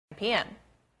p.m.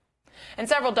 And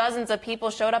several dozens of people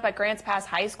showed up at Grants Pass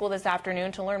High School this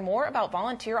afternoon to learn more about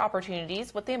volunteer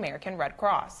opportunities with the American Red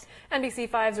Cross.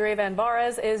 NBC5's Rayvan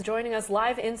Barres is joining us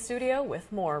live in studio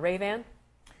with more. Rayvan?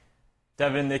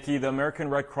 Devin, Nikki, the American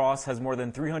Red Cross has more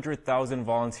than 300,000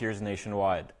 volunteers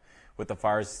nationwide. With the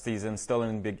fire season still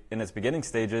in its beginning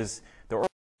stages, the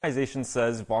organization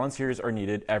says volunteers are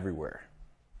needed everywhere.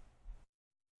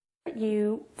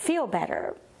 You feel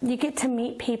better. You get to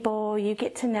meet people. You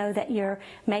get to know that you're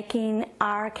making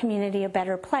our community a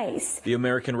better place. The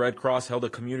American Red Cross held a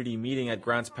community meeting at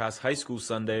Grants Pass High School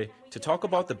Sunday to talk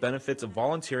about the benefits of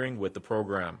volunteering with the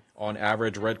program. On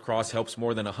average, Red Cross helps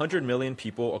more than 100 million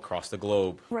people across the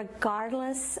globe.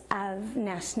 Regardless of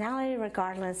nationality,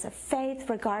 regardless of faith,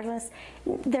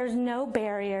 there's no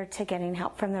barrier to getting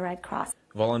help from the Red Cross.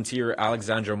 Volunteer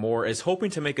Alexandra Moore is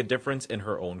hoping to make a difference in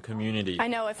her own community. I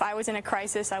know if I was in a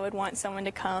crisis, I would want someone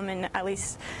to come and at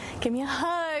least give me a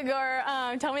hug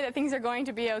or tell me that things are going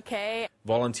to be okay.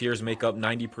 Volunteers make up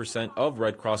 90% of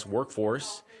Red Cross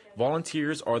workforce.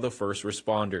 Volunteers are the first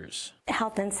responders.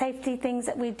 Health and safety things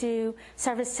that we do,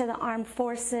 service to the armed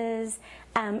forces,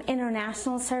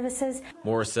 international services.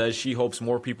 Moore says she hopes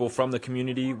more people from the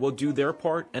community will do their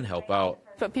part and help out.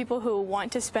 But people who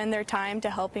want to spend their time to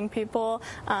helping people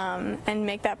and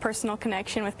make that personal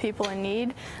connection with people in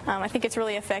need, I think it's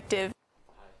really effective.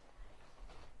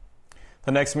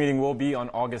 The next meeting will be on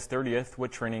August 30th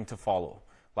with training to follow.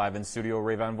 Live in studio,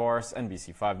 Rayvan Barres,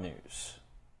 NBC5 News.